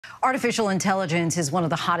Artificial intelligence is one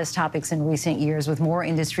of the hottest topics in recent years, with more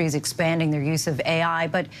industries expanding their use of AI.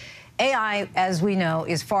 But AI, as we know,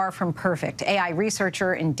 is far from perfect. AI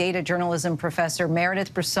researcher and data journalism professor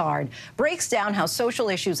Meredith Broussard breaks down how social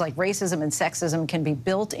issues like racism and sexism can be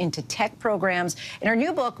built into tech programs. In her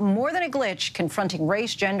new book, More Than a Glitch, Confronting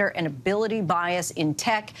Race, Gender, and Ability Bias in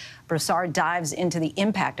Tech, Broussard dives into the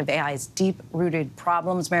impact of AI's deep-rooted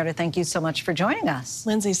problems. Meredith, thank you so much for joining us.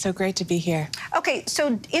 Lindsay, so great to be here. Okay, so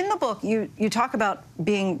in the book, you talk about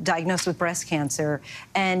being diagnosed with breast cancer,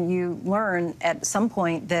 and you learn at some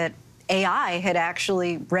point that AI had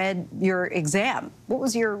actually read your exam. What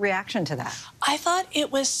was your reaction to that? I thought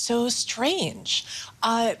it was so strange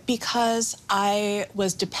because I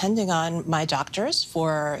was depending on my doctors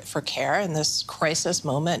for care in this crisis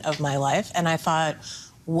moment of my life, and I thought,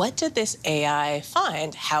 what did this AI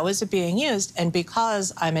find? How is it being used? And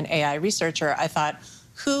because I'm an AI researcher, I thought,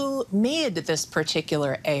 who made this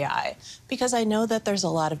particular AI? Because I know that there's a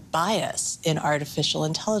lot of bias in artificial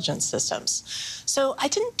intelligence systems. So I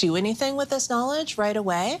didn't do anything with this knowledge right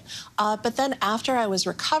away, but then after I was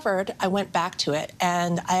recovered, I went back to it,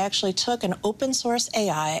 and I actually took an open source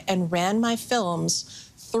AI and ran my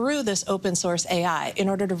films through this open source AI in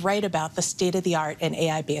order to write about the state of the art in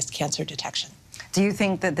AI-based cancer detection. Do you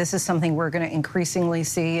think that this is something we're going to increasingly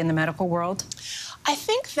see in the medical world? I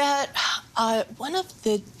think that one of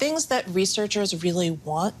the things that researchers really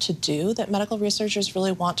want to do, that medical researchers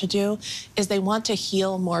really want to do, is they want to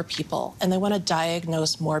heal more people, and they want to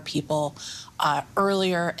diagnose more people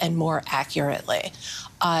earlier and more accurately.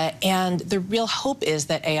 And the real hope is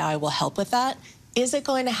that AI will help with that. Is it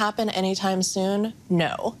going to happen anytime soon?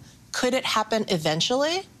 No. Could it happen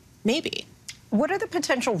eventually? Maybe. What are the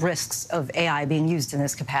potential risks of AI being used in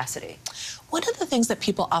this capacity? One of the things that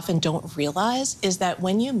people often don't realize is that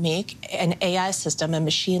when you make an AI system, a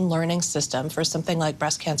machine learning system for something like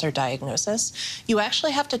breast cancer diagnosis, you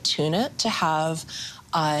actually have to tune it to have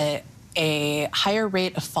a higher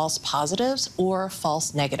rate of false positives or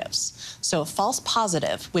false negatives. So a false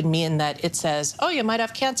positive would mean that it says, oh, you might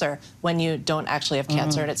have cancer, when you don't actually have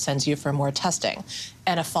cancer, and it sends you for more testing.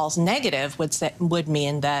 And a false negative would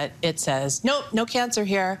mean that it says, nope, no cancer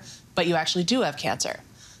here, but you actually do have cancer.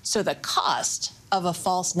 So the cost of a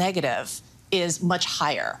false negative is much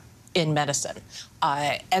higher in medicine.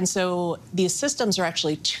 And so these systems are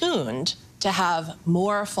actually tuned to have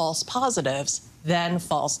more false positives than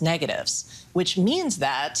false negatives, which means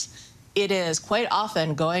that it is quite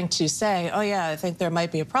often going to say, oh yeah, I think there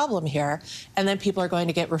might be a problem here. And then people are going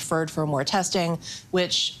to get referred for more testing,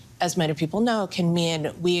 which, as many people know, can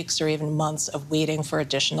mean weeks or even months of waiting for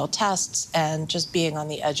additional tests and just being on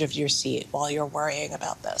the edge of your seat while you're worrying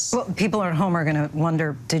about this. Well, people at home are going to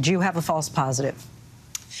wonder, did you have a false positive?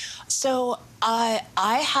 So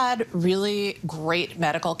I had really great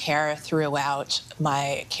medical care throughout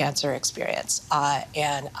my cancer experience,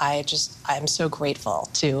 and I'm so grateful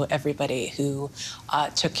to everybody who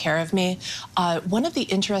took care of me. One of the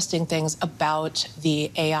interesting things about the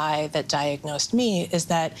AI that diagnosed me is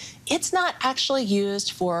that it's not actually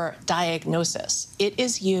used for diagnosis. It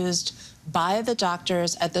is used by the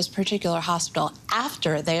doctors at this particular hospital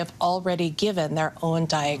after they have already given their own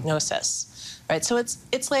diagnosis. Right, so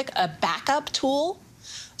it's like a backup tool.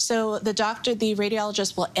 So the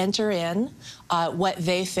radiologist will enter in what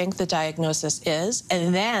they think the diagnosis is,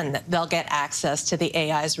 and then they'll get access to the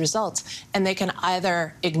AI's results. And they can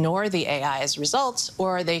either ignore the AI's results,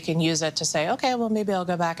 or they can use it to say, okay, well, maybe I'll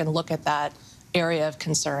go back and look at that area of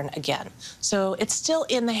concern again. So it's still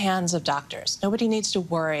in the hands of doctors. Nobody needs to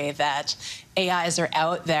worry that AIs are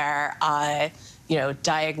out there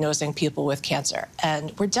diagnosing people with cancer.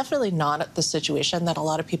 And we're definitely not at the situation that a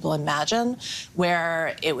lot of people imagine,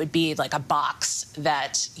 where it would be like a box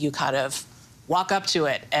that you kind of walk up to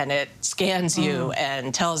it and it scans you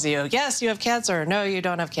and tells you, yes, you have cancer, no, you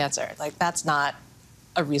don't have cancer. Like, that's not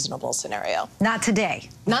a reasonable scenario. Not today.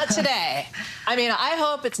 Not today. I mean, I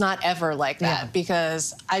hope it's not ever like that,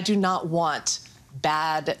 because I do not want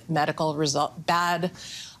bad medical bad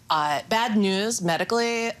news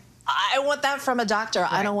medically. I want that from a doctor.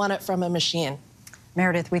 Right. I don't want it from a machine.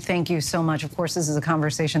 Meredith, we thank you so much. Of course, this is a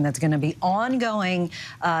conversation that's going to be ongoing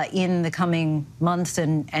in the coming months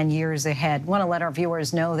and years ahead. I want to let our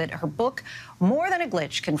viewers know that her book, More Than a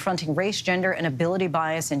Glitch, Confronting Race, Gender, and Ability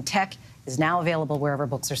Bias in Tech, is now available wherever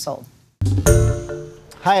books are sold.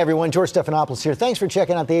 Hi, everyone. George Stephanopoulos here. Thanks for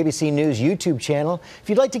checking out the ABC News YouTube channel. If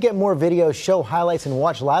you'd like to get more videos, show highlights, and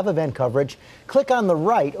watch live event coverage, click on the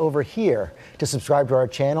right over here to subscribe to our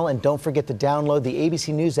channel. And don't forget to download the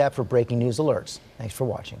ABC News app for breaking news alerts. Thanks for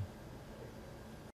watching.